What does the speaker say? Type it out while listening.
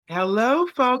Hello,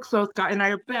 folks. So Scott and I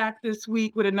are back this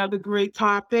week with another great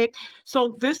topic.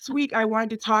 So this week, I wanted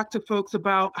to talk to folks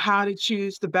about how to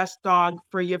choose the best dog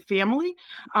for your family,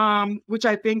 which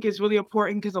I think is really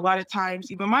important because a lot of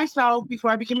times, even myself,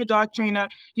 before I became a dog trainer,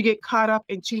 you get caught up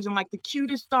in choosing like the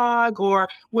cutest dog or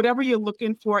whatever you're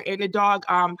looking for in a dog.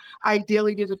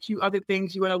 Ideally, there's a few other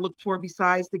things you want to look for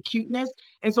besides the cuteness.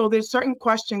 And so there's certain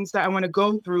questions that I want to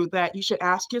go through that you should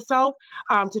ask yourself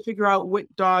to figure out what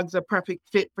dog's a perfect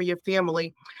fit for your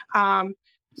family. Um,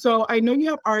 so I know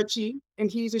you have Archie, and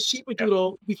he's a Yep,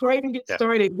 sheepadoodle. Before I even get yep.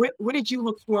 started, what did you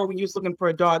look for when you was looking for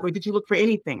a dog, or did you look for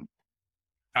anything?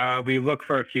 We look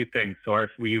for a few things. So our,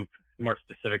 we more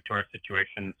specific to our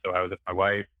situation. So I was with my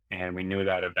wife, and we knew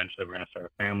that eventually we're going to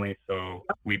start a family. So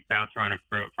we bounced around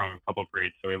from a couple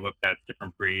breeds. So we looked at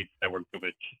different breeds that were good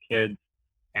with kids,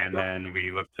 and Yep. then we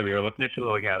looked. So we were looking initially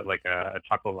looking at like a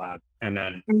chocolate lab, and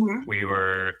then Mhm. we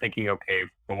were thinking, okay,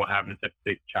 well, what happens if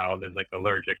the child is like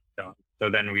allergic? So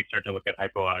then we start to look at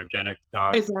hypoallergenic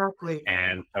dogs. Exactly.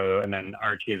 And then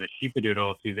Archie is a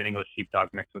sheepadoodle. So he's an English sheepdog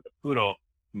mixed with a poodle.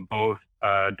 Both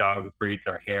dog breeds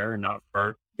are hair, not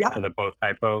fur. Yep. So they're both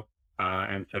hypo.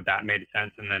 And so that made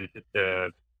sense. And then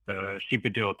the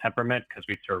sheepadoodle temperament, because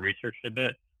we sort of researched a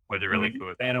bit, was really Mhm. good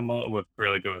with animal, was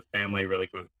really good with family, really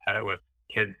good with pet, with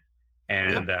kids,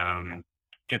 Yep. and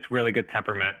just really good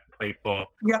temperament, playful.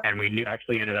 Yep. And we knew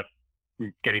actually ended up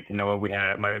getting to know. We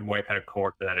had my wife had a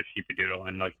coworker that had a sheepadoodle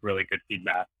and like really good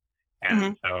feedback, and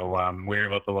Mhm. so we were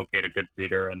able to locate a good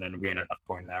breeder, and then we ended up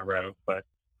going that route. But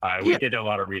we Yeah. did a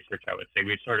lot of research. I would say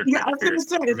we sort of Yeah, tried I to was gonna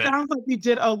say, it figure it. sounds like you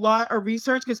did a lot of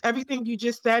research because everything you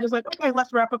just said is like, okay,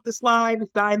 let's wrap up the slide.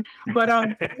 It's done. But no,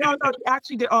 you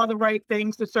actually did all the right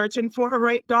things to searching for a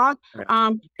right dog.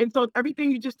 And so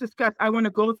everything you just discussed, I want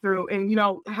to go through and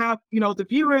have the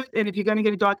viewers, and if you're gonna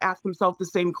get a dog, ask themselves the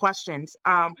same questions.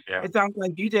 Yeah. It sounds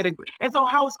like you did it. And so,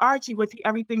 how was Archie? Was he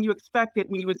everything you expected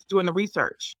when you was doing the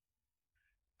research?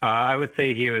 I would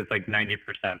say he was like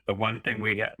 90%. The one thing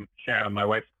we had, my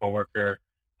wife's coworker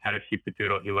had a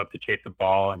sheepadoodle. He loved to chase the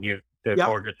ball, and the Yep.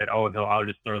 coworker said, "Oh, I'll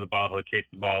just throw the ball. He'll chase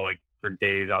the ball like for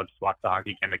days. I'll just watch the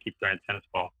hockey game and keep throwing a tennis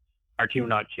ball." Archie will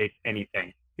not chase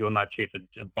anything. He will not chase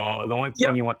a ball. The only thing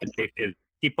Yep. he wants to chase is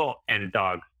people and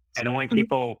dogs, and only Mhm.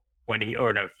 people when he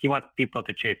or no, he wants people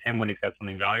to chase him when he's got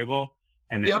something valuable,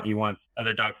 and then Yep. he wants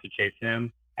other dogs to chase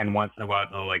him. And once in a while,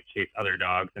 he'll like chase other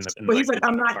dogs in But he's like like, the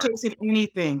I'm dog not park. chasing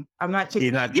anything. I'm not He's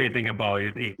chasing. not Yeah, chasing a ball.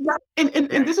 yeah, and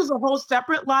Yeah, this is a whole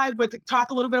separate live, but to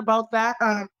talk a little bit about that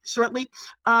shortly.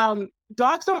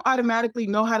 Dogs don't automatically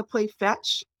know how to play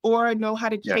fetch or know how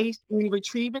to yeah, chase and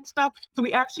retrieve and stuff. So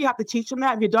we actually have to teach them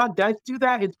that. If your dog does do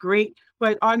that, it's great.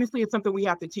 But honestly, it's something we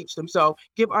have to teach them. So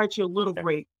give Archie a little yeah.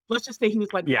 break. Let's just say he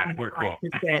was like Yeah, we're cool.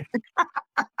 95%.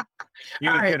 He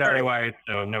All was right, good all right. otherwise,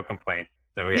 so no complaints.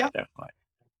 So yeah, Yeah. definitely.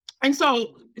 And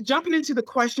so, jumping into the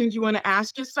questions you want to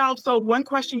ask yourself. So, one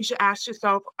question you should ask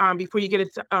yourself before you get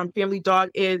a family dog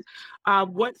is,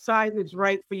 what size is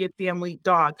right for your family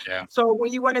dog? Yeah, So,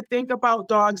 when you want to think about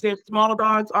dogs, there's small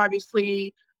dogs,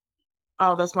 obviously.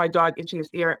 Oh, that's my dog itching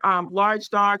his ear. Large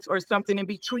dogs or something in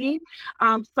between.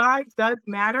 Size does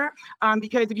matter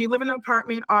because if you live in an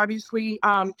apartment, obviously,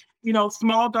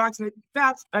 small dogs and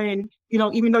that's and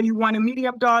even though you want a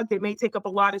medium dog, they may take up a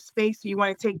lot of space. So you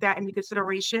want to take that into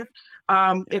consideration.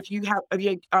 yeah, If you're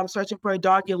searching for a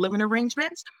dog, your living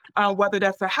arrangements, whether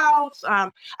that's a house.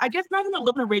 I guess not in the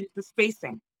living arrangements,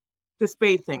 the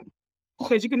spacing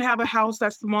because you can have a house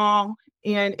that's small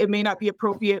and it may not be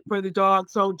appropriate for the dog.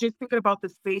 So just thinking about the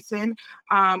spacing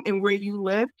and where you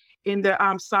live in the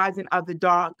sizing of the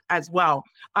dog as well.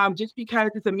 Just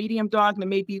because it's a medium dog and it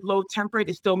may be low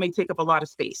tempered, it still may take up a lot of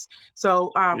space.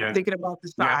 So yeah. thinking about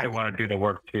the You have size. to want to do the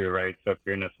work too, right? So if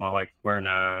you're in a small, like we're in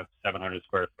a 700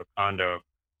 square foot condo,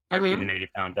 Archie's Mhm. an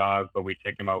 80-pound dog, but we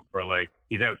take him out for like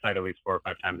he's outside at least 4 or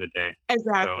 5 times a day. So like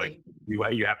Exactly.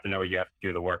 you have to know you have to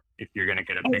do the work if you're gonna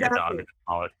get a bigger dog Exactly. than a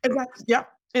smaller. Exactly.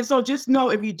 Yep. And so just know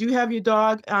if you do have your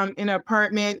dog in an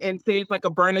apartment and say it's like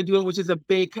a Bernedoodle, which is a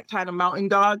big kind of mountain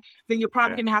dog, then you're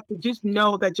probably Yeah, gonna have to just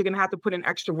know that you're gonna have to put in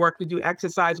extra work to do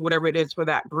exercise, whatever it is for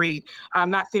that breed. I'm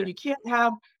not saying yeah, you can't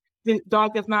have the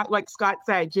dog that's not like Scott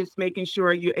said, just making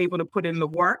sure you're able to put in the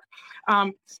work.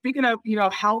 Speaking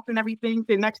of health and everything,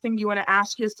 the next thing you want to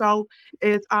ask yourself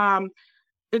is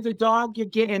a dog you're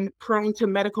getting prone to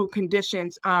medical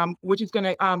conditions, which is going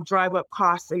to drive up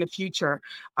costs in the future.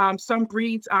 Some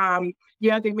breeds,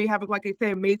 yeah, they may have, like I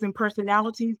said, amazing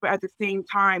personalities, but at the same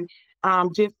time,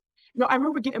 just I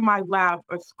remember getting my lab.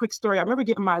 A quick story. I remember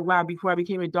getting my lab before I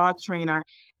became a dog trainer,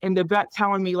 and the vet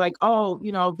telling me like, "Oh,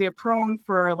 they're prone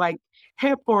for like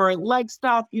hip or leg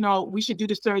stuff. We should do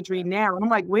the surgery now." And I'm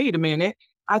like, "Wait a minute."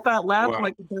 I thought labs were Well,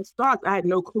 like the best dogs. I had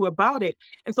no clue about it.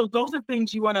 And so those are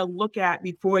things you want to look at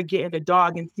before getting a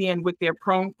dog and seeing what they're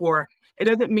prone for. It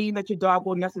doesn't mean that your dog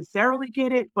will necessarily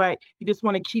get it, but you just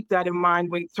want to keep that in mind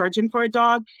when searching for a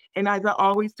dog. And as I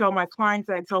always tell my clients,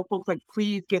 I tell folks like,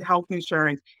 please get health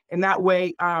insurance. And that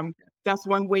way, that's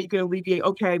one way you can alleviate,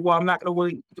 okay, well, I'm not going to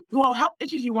worry. Well, health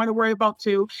issues you want to worry about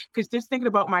too, because just thinking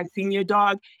about my senior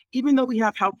dog, even though we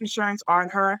have health insurance on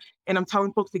her, and I'm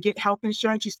telling folks to get health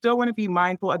insurance, you still want to be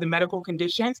mindful of the medical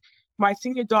conditions. My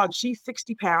senior dog, she's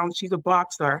 60 pounds. She's a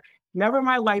boxer. Never in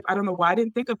my life, I don't know why I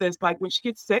didn't think of this. Like when she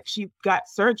gets sick, she got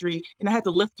surgery and I had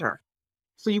to lift her.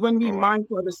 So you want to be oh,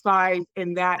 mindful of the size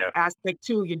in that yeah, aspect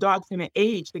too. Your dog's going to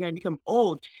age; they're going to become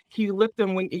old. Can you lift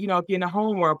them when if you're in a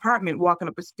home or apartment walking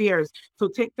up the stairs? So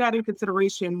take that in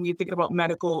consideration when you're thinking about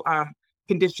medical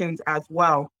conditions as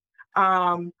well.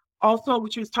 Um, Also,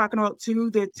 what you was talking about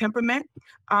too, the temperament.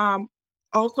 Um,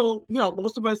 Also,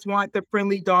 most of us want the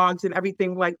friendly dogs and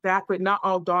everything like that, but not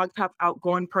all dogs have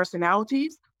outgoing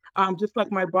personalities. Just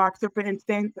like my boxer, for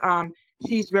instance,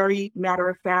 she's very matter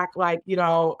of fact, like,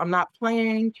 I'm not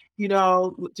playing,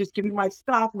 just give me my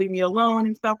stuff, leave me alone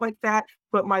and stuff like that.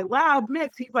 But my lab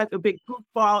mix, he's like a big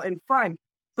goofball and fun.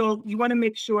 So you want to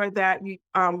make sure that you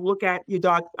look at your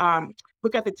dog,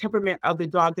 look at the temperament of the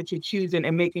dog that you're choosing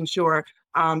and making sure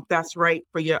that's right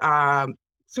for your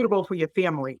suitable for your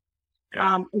family.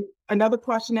 yeah. Another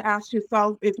question to ask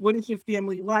yourself is, what is your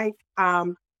family like?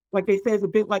 Like they say, it's a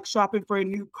bit like shopping for a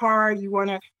new car. Do you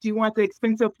want the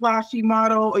expensive, flashy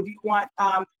model, or do you want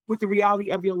what the reality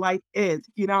of your life is?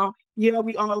 Yeah,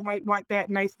 we all might want that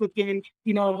nice looking,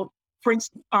 French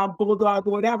bulldog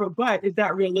or whatever, but is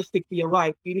that realistic for your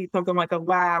life? You need something like a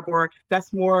lab, or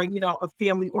that's more, a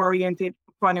family oriented,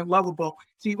 fun and lovable.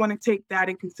 So you want to take that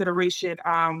in consideration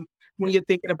when you're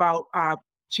thinking about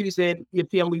choosing your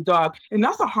family dog. And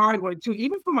that's a hard one too,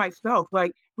 even for myself.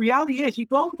 Like reality is you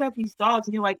go look at these dogs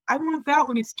and you're like, I want that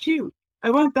one, it's cute.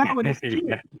 I want that one, it's cute.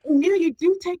 Yeah, And you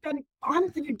do take that,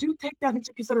 honestly, you do take that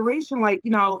into consideration. Like,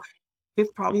 this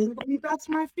probably isn't going to be best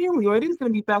for my family, or it is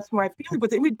going to be best for my family. But at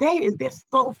the end of the day, they're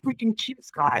so freaking cute,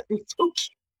 Scott. They're so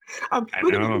cute. I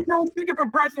Look at know. the thinking for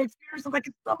birthday experience. Like,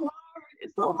 it's so hard.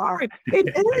 It's so hard.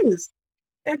 It is.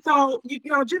 And so,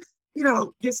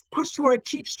 just push toward,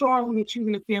 keep strong when you're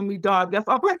choosing a family dog. That's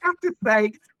all I have to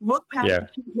say. Look past Yeah, the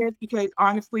cuteness because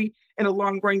honestly, in the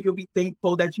long run, you'll be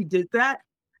thankful that you did that.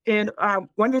 And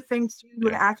one of the things you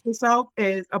would yeah. ask yourself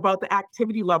is about the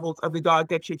activity levels of the dog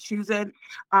that you're choosing.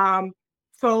 Um,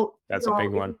 so, That's a big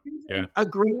if one. you're choosing Yeah. a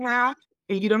greyhound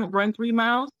and you don't run 3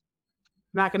 miles,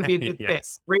 not going to be a good fit.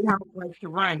 Yes. Greyhound likes to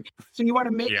run. So you want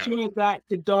to make Yeah. sure that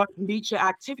the dog meets your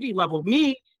activity level.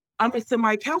 Me, I'm a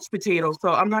semi couch potato, so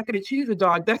I'm not going to choose a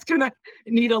dog that's going to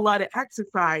need a lot of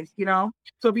exercise.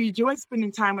 So if you enjoy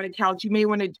spending time on the couch, you may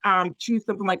want to choose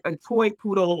something like a toy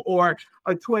poodle or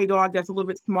a toy dog that's a little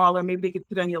bit smaller. Maybe they can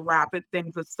sit on your lap and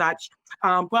things as such.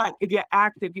 But if you're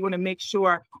active, you want to make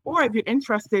sure, or if you're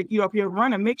interested, if you're a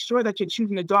runner, make sure that you're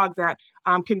choosing a dog that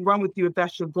can run with you if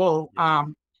that's your goal.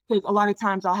 Because a lot of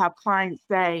times I'll have clients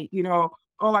say, oh,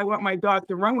 I want my dog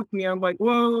to run with me. I'm like,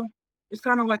 well, it's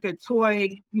kind of like a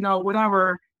toy,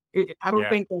 whatever. I don't Yeah.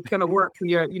 think that's going to work for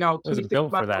your, It was 26 built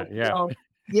for months. that.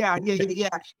 Yeah. Yeah.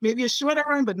 Maybe a shorter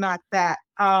run, but not that.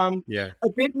 Yeah. A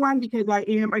big one, because I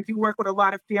do work with a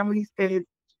lot of families, is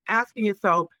asking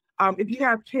yourself, if you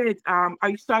have kids, are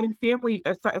you starting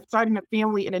a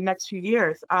family in the next few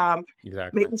years?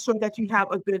 Exactly. Making sure that you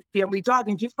have a good family dog.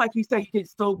 And just like you said, you did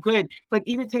so good. Like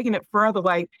even taking it further,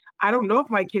 like I don't know if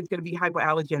my kid's gonna be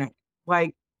hypoallergenic.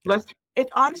 Like Yeah. it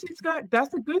honestly, Scott,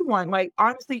 that's a good one. Like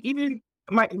honestly, even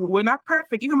we're not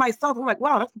perfect. Even myself, I'm like,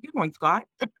 wow, that's a good one, Scott.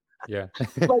 Yeah.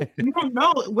 Like you don't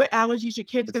know what allergies your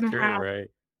kid's It's gonna true, have. right?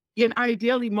 And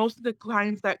ideally, most of the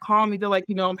clients that call me, they're like,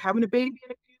 I'm having a baby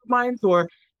in a few months or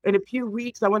in a few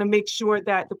weeks. I want to make sure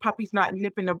that the puppy's not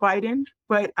nipping or biting.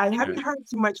 But I Yeah. haven't heard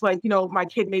too much like, my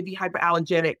kid may be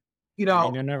hyperallergenic.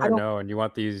 Yeah, you I never don't know, and you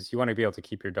want to be able to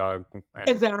keep your dog, and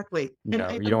exactly. And you I'm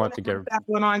don't going want to to get have that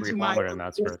one on to my rebothered and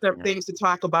that sort list of of thing, right? things to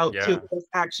talk about too. Yeah. That's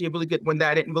actually a really good one that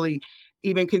I didn't really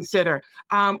even consider.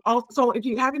 Also, if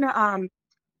you're having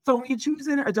so when you're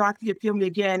choosing a dog for your family,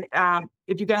 again,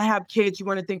 if you're gonna have kids, you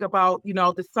want to think about,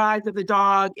 the size of the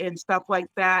dog and stuff like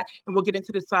that. And we'll get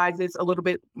into the sizes a little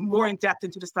bit more in depth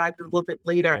into the sizes a little bit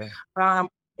later. Yeah.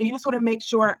 And you just want to make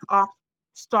sure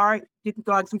get the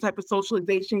dog some type of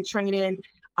socialization training.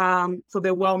 So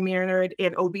they're well mannered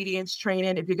and obedience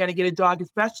training. If you're gonna get a dog,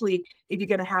 especially if you're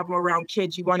gonna have them around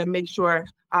kids, you want to make sure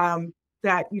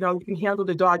that you can handle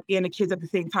the dog and the kids at the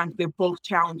same time. They're both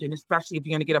challenging, especially if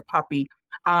you're gonna get a puppy.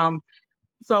 Um,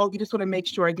 so you just want to make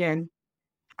sure again,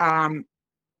 um,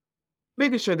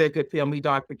 making sure they're a good family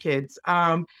dog for kids.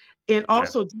 And Yeah.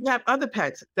 also, do you have other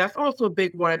pets? That's also a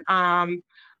big one.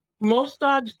 Most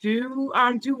dogs do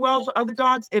well with other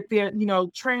dogs if they're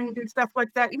trained and stuff like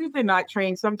that. Even if they're not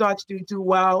trained, some dogs do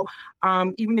well.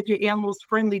 Even if your animal's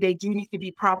friendly, they do need to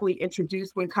be properly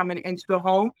introduced when coming into the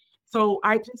home. So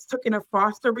I just took in a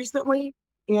foster recently,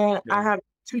 and I Yeah. have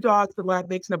two dogs, the lab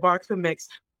mix and the boxer mix.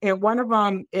 And one of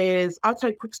them is, I'll tell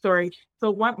you a quick story.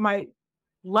 So one my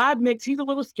lab mix, he's a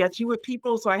little sketchy with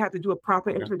people, so I had to do a proper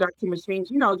Okay. introduction machine,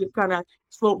 just kind of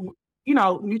slow,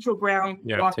 neutral ground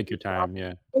Yeah. walk. Take your time.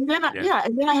 Yeah. And then Yeah.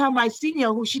 and then I have my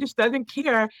senior who she just doesn't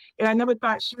care, and I never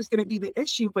thought she was gonna be the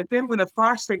issue, but then when the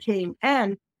foster came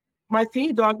in, my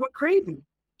senior dog went crazy.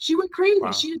 She went crazy.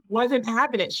 Wow. She just wasn't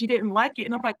having it. She didn't like it,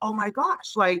 and I'm like, "Oh my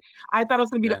gosh," like, I thought it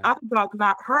was gonna be the Yeah. other dog,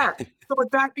 not her. So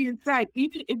with that being said,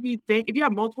 even if you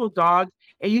have multiple dogs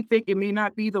and you think it may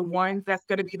not be the one that's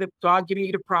gonna be the dog giving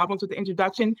you the problems with the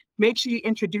introduction, make sure you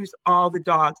introduce all the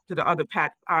dogs to the other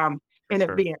pets, For in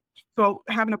sure. advance. So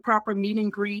having a proper meet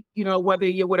and greet, whether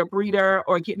you're with a breeder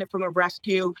or getting it from a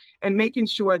rescue, and making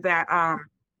sure that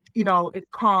it's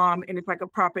calm and it's like a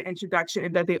proper introduction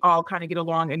and that they all kind of get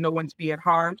along and no one's being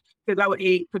harmed. Because I would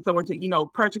hate for someone to,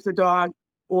 purchase a dog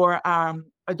or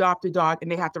adopt a dog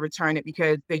and they have to return it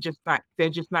because they're just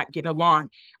not getting along.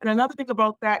 And another thing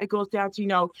about that, it goes down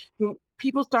to, when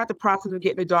people start the process of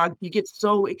getting a dog, you get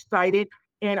so excited.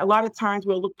 And a lot of times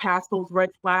we'll look past those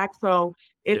red flags. So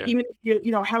Yeah. even if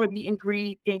you have a meet and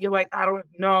greet and you're like, I don't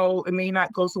know, it may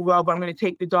not go so well, but I'm going to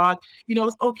take the dog.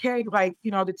 It's okay, like,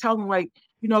 to tell them, like,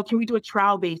 can we do a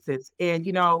trial basis and,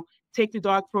 take the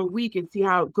dog for a week and see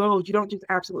how it goes. You don't just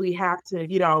absolutely have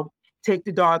to, take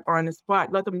the dog on the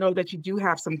spot. Let them know that you do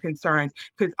have some concerns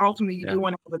because ultimately you do Yeah.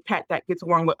 want to have a pet that gets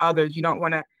along with others. You don't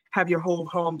want to have your whole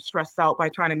home stressed out by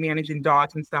trying to managing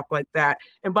dogs and stuff like that.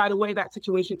 And by the way, that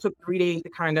situation took 3 days to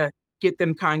kind of get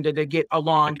them to get I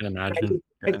along. can I imagine. just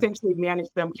Yeah. essentially manage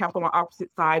them, kept them on opposite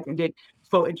sides, and did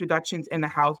full introductions in the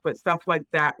house. But stuff like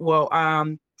that will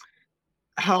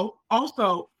help.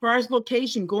 Also, first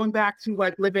location, going back to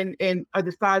like living in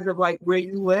the size of like where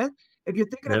you live. If you're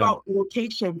thinking Yeah. about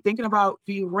location, thinking about,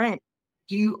 do you rent?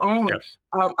 Do you own? Yes.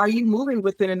 Are you moving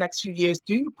within the next few years?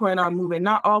 Do you plan on moving?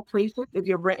 Not all places, if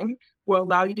you're renting, will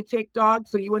allow you to take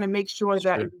dogs. So you want to make sure That's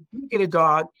that true. if you do get a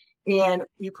dog and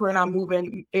you plan on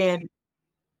moving, and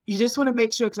you just want to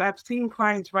make sure, because I've seen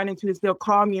clients run into this, they'll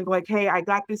call me and be like, hey, I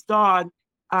got this dog,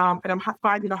 and I'm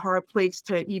finding a hard place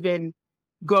to even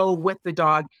go with the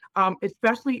dog,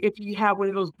 especially if you have one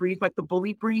of those breeds like the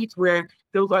bully breeds, where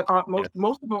those are Yes.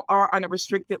 most of them are on a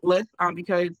restricted list,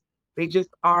 because they just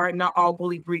are. Not all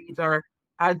bully breeds are,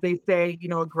 as they say,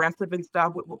 aggressive and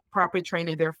stuff. With proper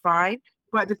training, they're fine.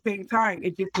 But at the same time,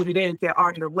 it's just what it is. They're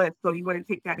on your list, so you want to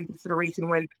take that into consideration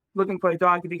when looking for a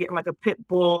dog. If you're getting like a pit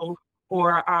bull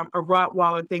or a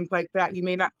Rottweiler, things like that, you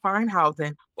may not find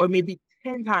housing, or maybe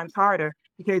 10 times harder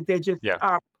because they're just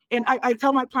Yeah. and I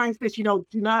tell my clients this, do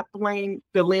not blame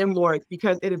the landlords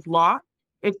because it is law.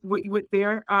 It's what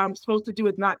they're supposed to do.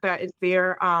 Is not that it's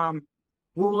their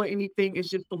rule or anything. It's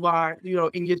just the law,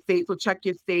 in your state. So check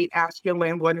your state, ask your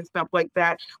landlord and stuff like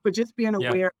that. But just being Yeah.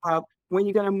 aware of when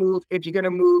you're gonna move, if you're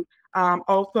gonna move.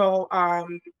 Also,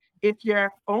 if you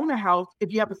own a house,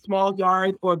 if you have a small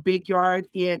yard or a big yard,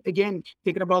 and again,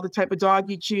 thinking about the type of dog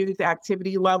you choose, the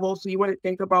activity level. So you want to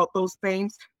think about those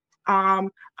things.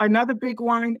 Um, Another big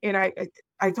one, and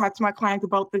I talk to my clients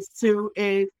about this too,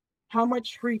 is how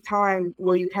much free time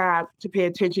will you have to pay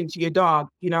attention to your dog?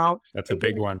 That's a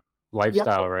big Again, one. yep,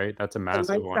 Lifestyle, right? That's a a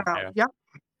massive one. lifestyle. Yeah.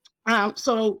 Yep.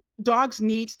 So dogs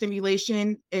need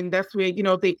stimulation, and that's where,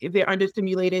 if they're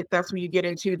understimulated, that's where you get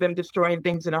into them destroying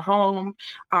things in a home,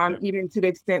 Yeah. even to the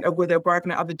extent of where they're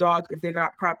barking at other dogs if they're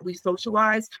not properly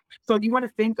socialized. So you want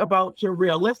to think about your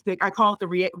realistic, I call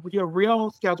it your real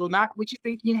schedule, not what you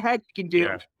think in your head you can do.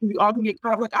 Yeah. We all can get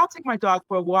caught up. Like, I'll take my dog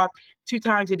for a walk 2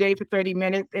 times a day for 30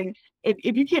 minutes. And if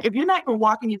you can't, if you're not even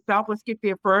walking yourself, let's get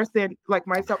there first. And like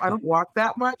myself, I don't walk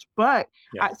that much, but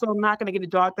Yeah. so I'm not going to get a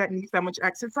dog that needs that much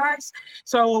exercise.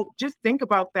 So just think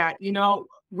about that,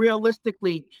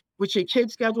 realistically, with your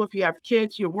kid schedule, if you have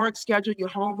kids, your work schedule, your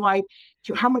home life,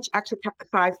 how much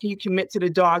exercise can you commit to the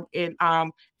dog? And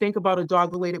think about a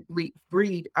dog related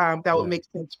breed that would Yeah. make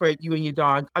sense for you and your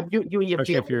dog, you and your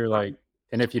Especially if family. you're like,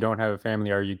 and if you don't have a family,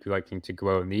 are you liking to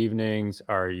go out in the evenings?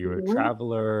 Are you a Mhm.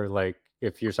 traveler? Like,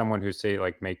 if you're someone who say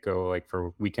like make go like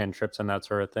for weekend trips and that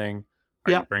sort of thing,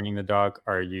 are you Yep. bringing the dog?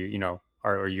 Are you,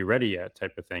 are you ready yet?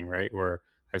 Type of thing, right? Where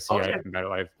Oh I've yeah. met,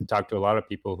 I've talked to a lot of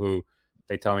people who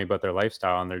they tell me about their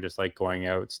lifestyle and they're just like going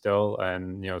out still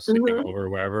and sleeping Mhm. over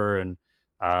wherever and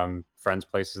friends'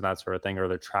 places and that sort of thing, or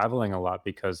they're traveling a lot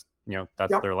because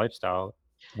that's Yep. their lifestyle.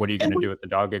 What are you going And to do with the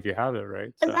dog if you have it,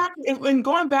 right? So exactly. And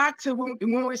going back to when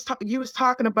you was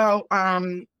talking about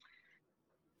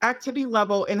activity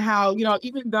level and how,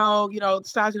 even though, the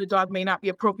size of the dog may not be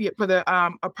appropriate for the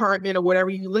apartment or wherever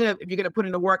you live, if you're going to put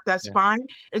in the work, that's yeah, fine.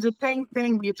 It's the same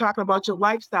thing when you're talking about your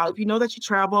lifestyle. If you know that you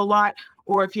travel a lot,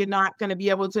 or if you're not going to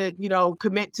be able to,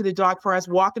 commit to the dog for us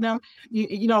walking them,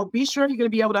 be sure you're going to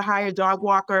be able to hire a dog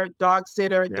walker, dog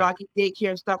sitter, yeah, doggy daycare,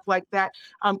 and stuff like that.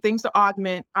 Things to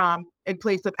augment in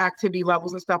place of activity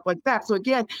levels and stuff like that. So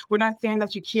again, we're not saying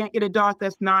that you can't get a dog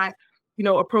that's not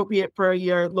appropriate for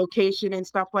your location and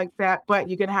stuff like that, but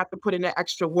you're going to have to put in the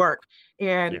extra work.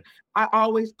 yeah, And I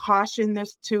always caution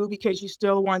this too, because you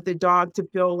still want the dog to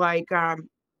feel like,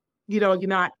 you're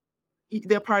not,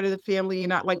 they're part of the family. You're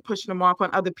not like pushing them off on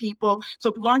other people.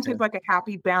 So as long as yeah, it's like a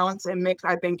happy balance and mix,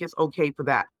 I think it's okay for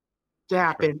that to for sure.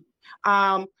 happen.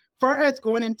 Um, Far as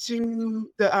going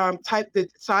into the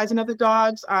sizing of the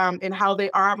dogs and how they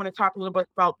are, I'm going to talk a little bit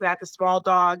about that. The small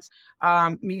dogs,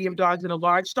 medium dogs, and the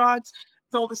large dogs.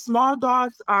 So the small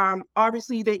dogs,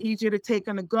 obviously they're easier to take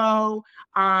on the go.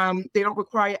 They don't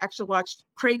require extra large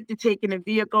crate to take in a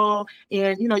vehicle,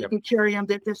 and you Yep. can carry them.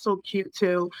 They're so cute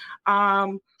too.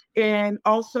 Um, and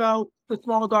also the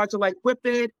small dogs are like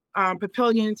Whippet,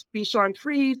 Papillions, Bichon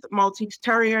Frise, Maltese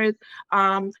Terriers.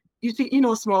 You see,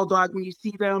 a small dog when you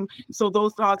see them. So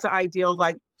those dogs are ideal,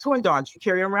 like toy dogs. You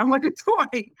carry them around like a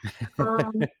toy.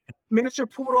 Um, Miniature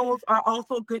poodles are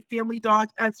also good family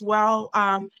dogs as well.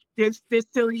 They're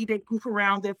silly, they goof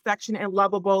around, they're affectionate and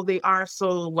lovable. They are so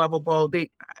lovable.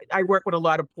 I work with a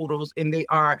lot of poodles, and they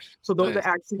are. So those are Nice.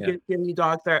 actually Yeah. good family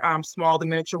dogs. They're small, the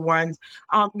miniature ones.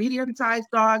 Medium-sized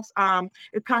dogs,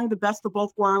 it's kind of the best of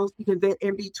both worlds because they're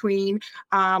in between.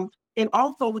 And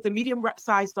also with the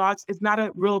medium-sized dogs, it's not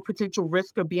a real potential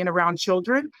risk of being around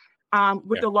children.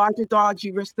 With Yeah. the larger dogs,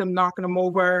 you risk them knocking them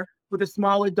over. With the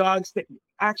smaller dogs, that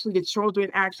actually the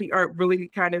children actually are really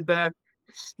kind of the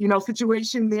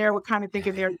situation there. We're kind of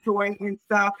thinking they're toy and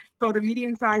stuff. So the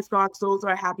medium-sized dogs, those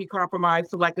are a happy compromise.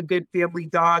 So like a good family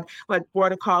dog, like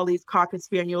border collies, cocker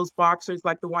spaniels, boxers,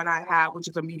 like the one I have, which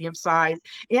is a medium size,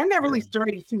 and they're really Yeah.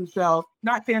 sturdy too. So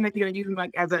not saying that you're gonna use them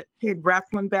like as a kid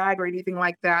wrestling bag or anything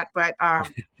like that, but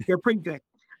they're pretty good.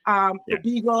 The Yeah.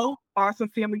 Beagle, awesome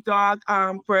family dog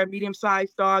for a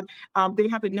medium-sized dog. They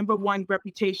have the number one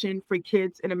reputation for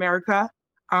kids in America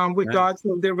with Nice. dogs.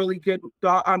 So they're really good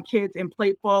kids and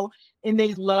playful, and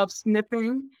they love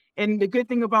sniffing. And the good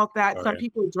thing about that, Oh some yeah.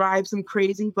 people drives them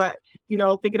crazy, but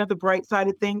thinking of the bright side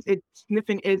of things,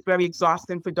 sniffing is very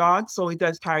exhausting for dogs, so it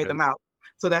does tire them Yes. out.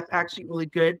 So that's actually really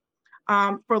good.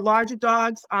 For larger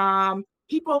dogs,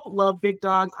 people love big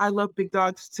dogs. I love big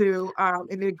dogs too,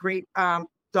 and they're great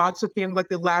dogs for family, like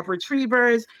the Lab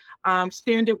Retrievers,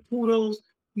 standard poodles,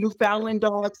 Newfoundland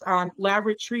dogs, Lab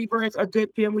Retrievers are good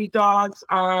family dogs,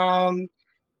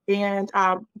 and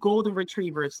Golden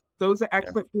Retrievers. Those are Yeah.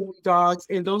 excellent family dogs,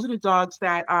 and those are the dogs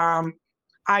that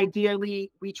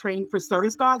ideally we train for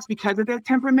service dogs because of their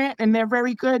temperament, and they're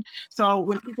very good. So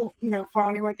when people,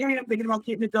 call me like, hey, I'm thinking about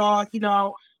getting a dog,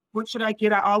 what should I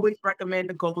get? I always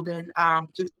recommend a golden,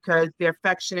 just because they're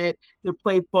affectionate, they're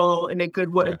playful, and they're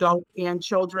good with Yeah. adults and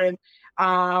children.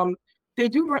 They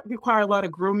do require a lot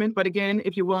of grooming, but again,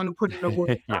 if you're willing to put in the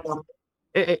work,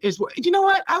 Yes. is what you know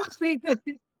what I would say this.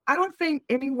 I don't think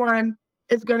anyone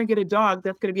is going to get a dog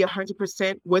that's going to be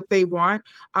 100% what they want.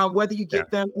 Whether you Yeah.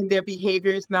 get them and their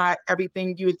behavior is not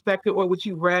everything you expected or what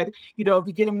you read. If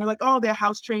you get them, they're like, oh, they're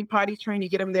house trained, potty trained. You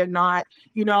get them, they're not.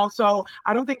 So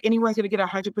I don't think anyone's going to get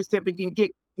 100%, but you can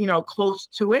get close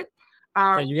to it.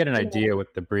 Yeah, Um, you get an you know, idea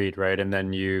with the breed, right? And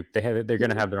then they're going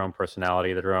to have their own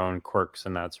personality, their own quirks,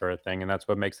 and that sort of thing, and that's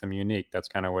what makes them unique. That's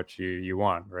kind of what you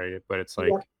want, right? But it's yeah,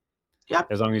 like yeah.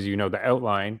 as long as you know the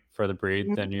outline for the breed,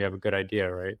 Mhm. then you have a good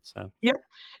idea, right? So Yep.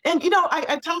 And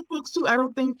I tell folks too, I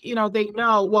don't think, they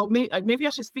know. Well, maybe I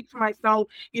should speak for myself.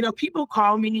 People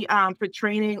call me for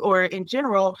training or in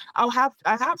general. I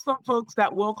have some folks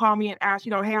that will call me and ask,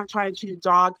 hey, I'm trying to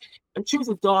choose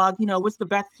a dog, what's the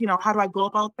best, how do I go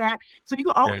about that? So you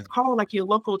can yeah, always call like your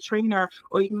local trainer,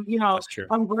 or that's true.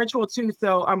 I'm virtual too,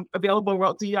 so I'm available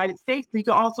throughout the United States. So you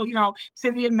can also,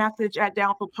 send me a message at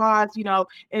Down for Paws,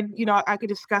 and I could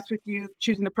discuss with you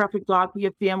choosing the perfect dog for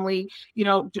your family.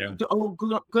 Yeah,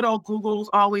 Good old Google's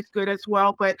always good as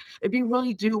well. But if you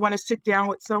really do want to sit down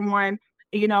with someone,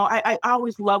 I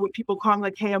always love when people call me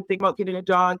like, hey, I'm thinking about getting a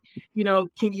dog.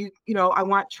 Can you, I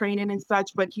want training and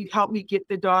such, but can you help me get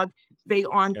the dog stay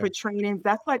on yeah, for training?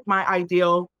 That's like my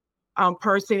ideal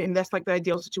person, and that's like the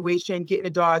ideal situation, getting a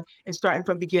dog and starting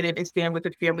from beginning and staying with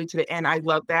the family to the end. I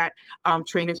love that.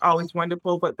 Training is always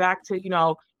wonderful. But back to,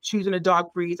 choosing a dog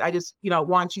breeds. I just,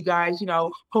 want you guys,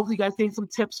 hopefully you guys getting some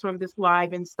tips from this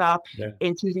live and stuff Yeah.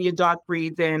 in choosing your dog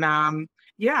breeds. And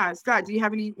yeah, Scott, do you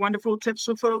have any wonderful tips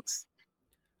for folks?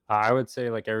 I would say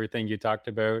like everything you talked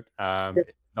about. Yeah.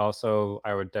 Also,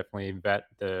 I would definitely vet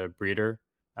the breeder,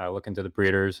 look into the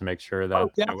breeders and make sure Oh,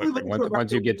 that definitely look into once a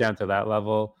once you get referee. down to that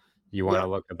level, you want Yep. to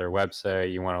look at their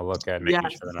website. You want to look at making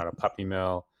Yes. sure they're not a puppy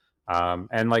mill,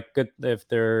 and like good if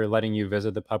they're letting you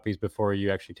visit the puppies before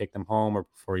you actually take them home or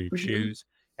before you Mhm. choose.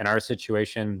 In our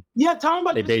situation, Yeah, tell them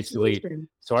about they your basically situation.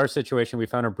 so our situation, we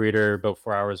found a breeder about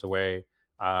 4 hours away.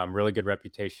 Really good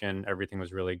reputation. Everything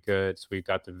was really good. So we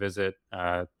got to visit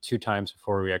 2 times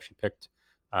before we actually picked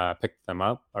them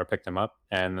up or picked them up.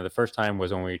 And the first time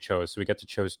was when we chose. So we got to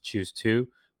choose two.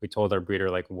 We told our breeder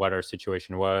like what our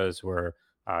situation was. We're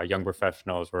young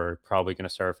professionals. We're probably going to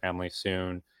start a family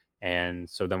soon. And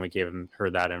so then we gave her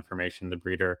that information, the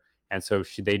breeder, and so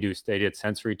they did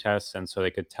sensory tests, and so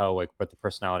they could tell like what the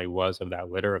personality was of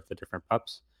that litter of the different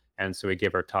pups. And so we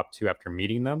gave our top two after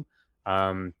meeting them.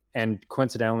 And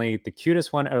coincidentally, the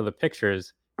cutest one out of the pictures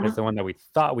is Uh-huh. the one that we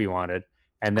thought we wanted.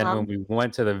 And then Uh-huh. when we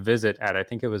went to the visit at, I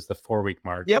think it was the 4 week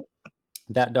mark, Yep.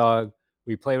 that dog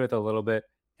we played with a little bit,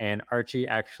 and Archie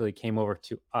actually came over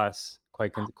to us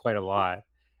quite a lot.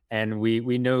 And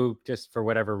we knew just for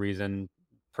whatever reason,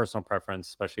 personal preference,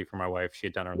 especially for my wife, she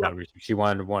had done a lot Yep. of research. She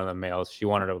wanted one of the males. She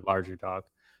wanted a larger dog.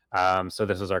 So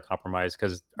this was our compromise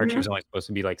because Archie Mhm. was only supposed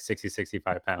to be like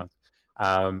 65 pounds.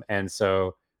 And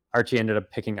so Archie ended up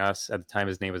picking us at the time.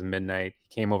 His name was Midnight. He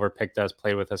came over, picked us,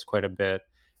 played with us quite a bit.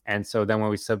 And so then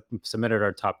when we submitted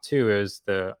our top two, is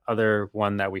the other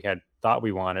one that we had thought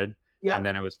we wanted, and Yep.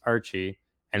 then it was Archie,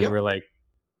 and we Yep. were like,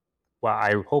 "Well,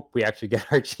 I hope we actually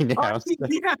get Archie Oh, now." So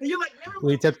yeah, you're like, we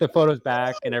everyone. took the photos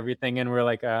back and everything, and we're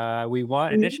like, we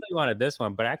want Mhm. initially wanted this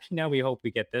one, but actually now we hope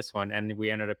we get this one," and we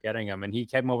ended up getting him. And he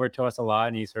came over to us a lot,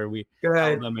 and we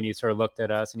held Good. him, and he sort of looked at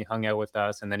us, and he hung out with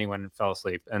us, and then he went and fell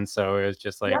asleep. And so it was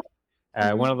just like Yep.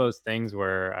 Mhm. one of those things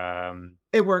where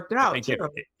It worked I out think too.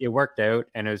 it worked out,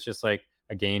 and it was just like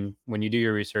again, when you do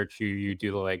your research, you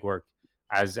do the legwork.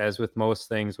 As with most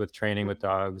things with training with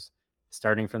dogs,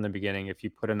 starting from the beginning, if you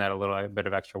put in that a little bit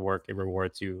of extra work, it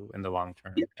rewards you in the long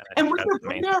Yeah. term, and I And think was that's your the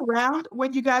main breeder thing. around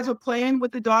when you guys were playing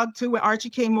with the dog too, when Archie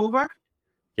came over?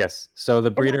 Yes. So the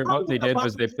And then breeder, tell what me they did about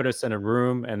was they put us in a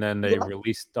room, and then they yeah.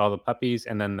 released all the puppies,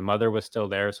 and then the mother was still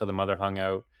there, so the mother hung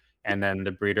out, and then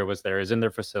the breeder was there, is in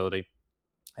their facility.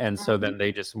 And so Mhm.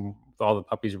 then all the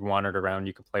puppies wandered around.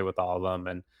 You could play with all of them,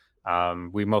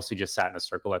 and we mostly just sat in a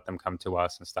circle, let them come to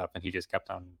us and stuff, and he just kept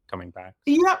on coming back.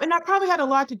 So Yep, and that probably had a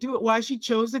lot to do with why she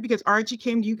chose it because Archie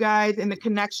came to you guys and the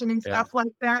connection and yeah, stuff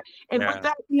like that. And with yeah,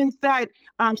 that being said,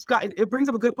 Scott, it brings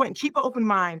up a good point. Keep an open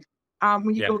mind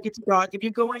when you yeah, go get your dog. If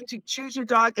you're going to choose your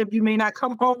dog, if you may not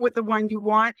come home with the one you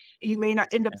want, you may not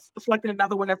end up yeah, selecting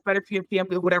another one that's better for your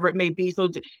family or whatever it may be. So,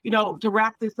 to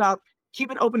wrap this up, keep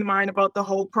an open mind about the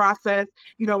whole process.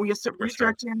 When you're for sure.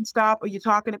 researching stuff or you're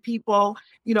talking to people,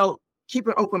 you know, keep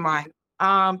an open mind.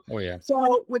 Um, Oh yeah,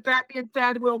 so with that being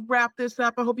said, we'll wrap this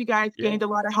up. I hope you guys yeah. gained a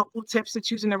lot of helpful tips to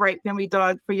choosing the right family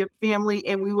dog for your family,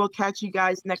 and we will catch you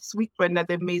guys next week for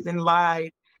another amazing live.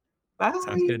 Sounds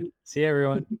Bye. good. See you,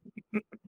 everyone.